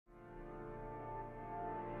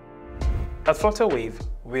At Flutterwave,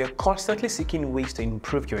 we are constantly seeking ways to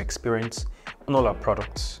improve your experience on all our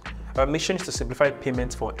products. Our mission is to simplify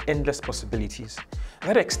payments for endless possibilities.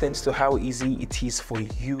 That extends to how easy it is for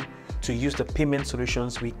you to use the payment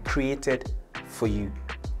solutions we created for you.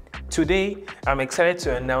 Today, I'm excited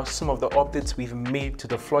to announce some of the updates we've made to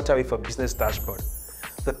the Flutterwave for Business dashboard.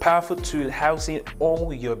 The powerful tool housing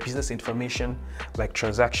all your business information like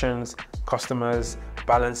transactions, customers,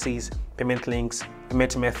 balances, payment links,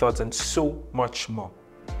 payment methods, and so much more.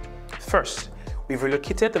 First, we've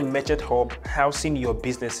relocated the Merchant Hub housing your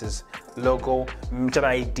business's logo, merchant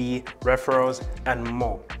ID, referrals, and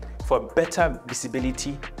more for better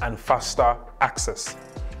visibility and faster access.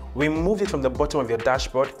 We moved it from the bottom of your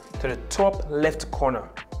dashboard to the top left corner.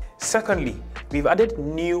 Secondly, we've added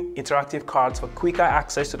new interactive cards for quicker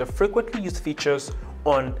access to the frequently used features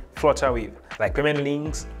on Flutterwave, like payment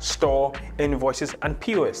links, store, invoices, and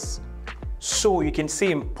POS. So you can see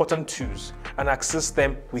important tools and access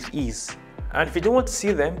them with ease. And if you don't want to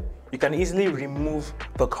see them, you can easily remove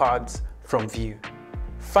the cards from view.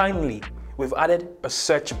 Finally, we've added a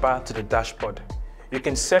search bar to the dashboard. You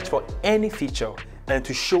can search for any feature and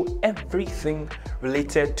to show everything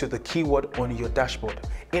related to the keyword on your dashboard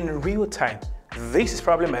in real time. This is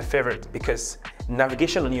probably my favorite because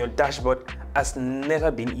navigation on your dashboard has never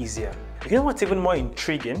been easier. You know what's even more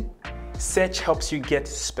intriguing? Search helps you get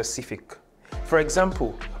specific. For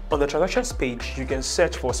example, on the transactions page, you can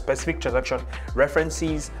search for specific transaction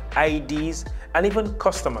references, IDs, and even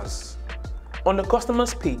customers. On the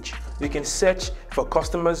customers page, you can search for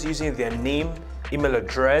customers using their name, email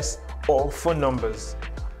address, or phone numbers.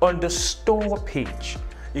 On the store page,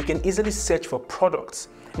 you can easily search for products.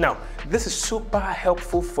 Now, this is super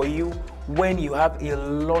helpful for you when you have a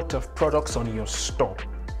lot of products on your store.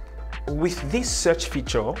 With this search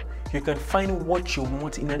feature, you can find what you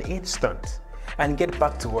want in an instant and get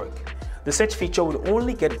back to work. The search feature will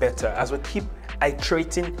only get better as we keep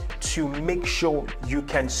iterating to make sure you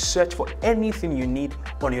can search for anything you need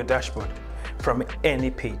on your dashboard from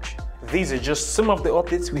any page. These are just some of the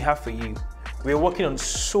updates we have for you. We are working on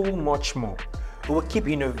so much more. We will keep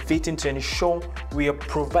innovating to ensure we are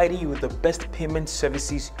providing you with the best payment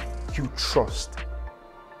services you trust.